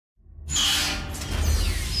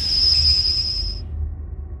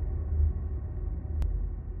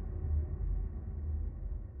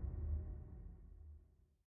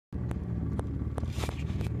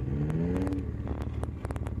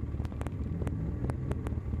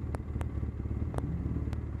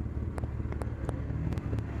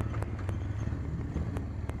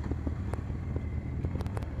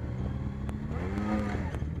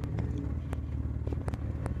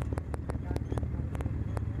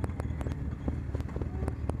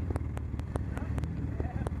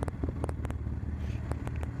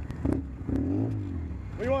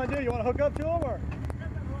You want to hook up to him or?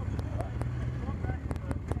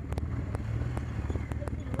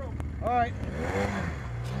 All right.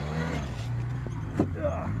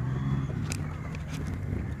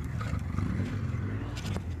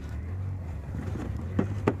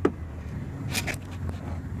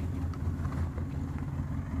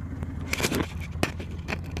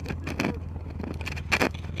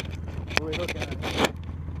 What are we looking at?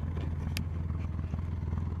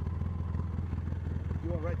 You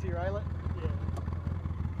want right to your eyelet? Yeah.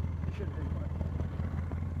 You shouldn't hit much.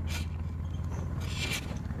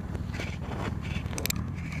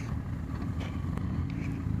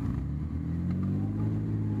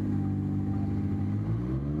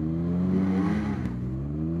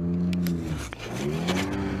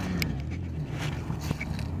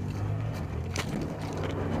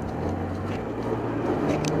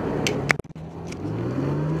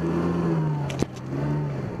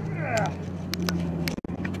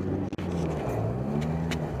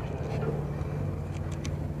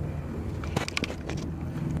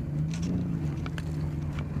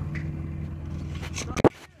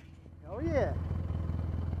 Yeah.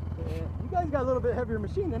 You guys got a little bit heavier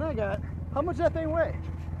machine than I got. How much does that thing weigh?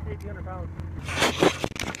 1,800 pounds.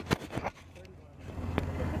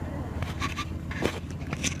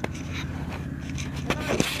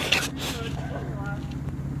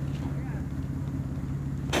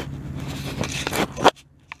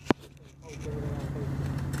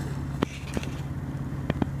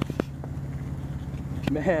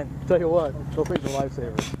 Man, tell you what, those things are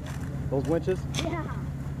lifesavers. Those winches. Yeah.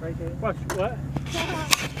 Right there. What?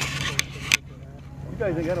 You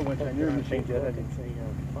guys ain't got a winch on your machine yet, have you?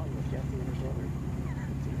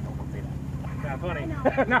 Not funny.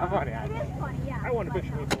 Not funny. It is funny, yeah. I want a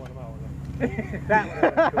picture of me pulling them out with them. That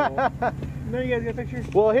one was cool. No, you guys got pictures?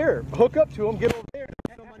 Well, here, hook up to them, get over there,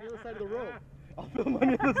 and film on the other side of the road. I'll film on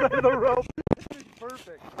the other side of the road.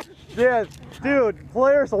 Perfect. Yeah, dude,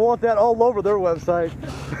 players will want that all over their website.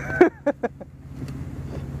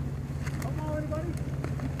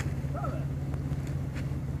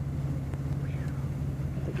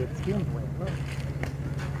 That's a good skin plan, huh?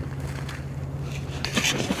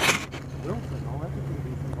 Wilson, all that's going to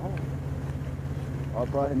be some ball. Oh,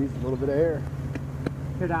 probably needs a little bit of air.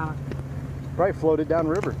 Here, Donna. Probably floated down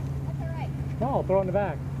river. That's all right. No, throw it in the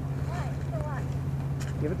back. All right, so what?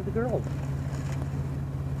 Give it to the girls.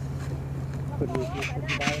 Could you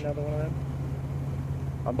buy another one of them?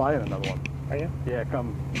 I'm buying another one. Are you? Yeah,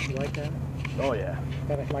 come. You like that? Oh, yeah.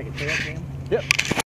 Got it like a trail cam? Yep.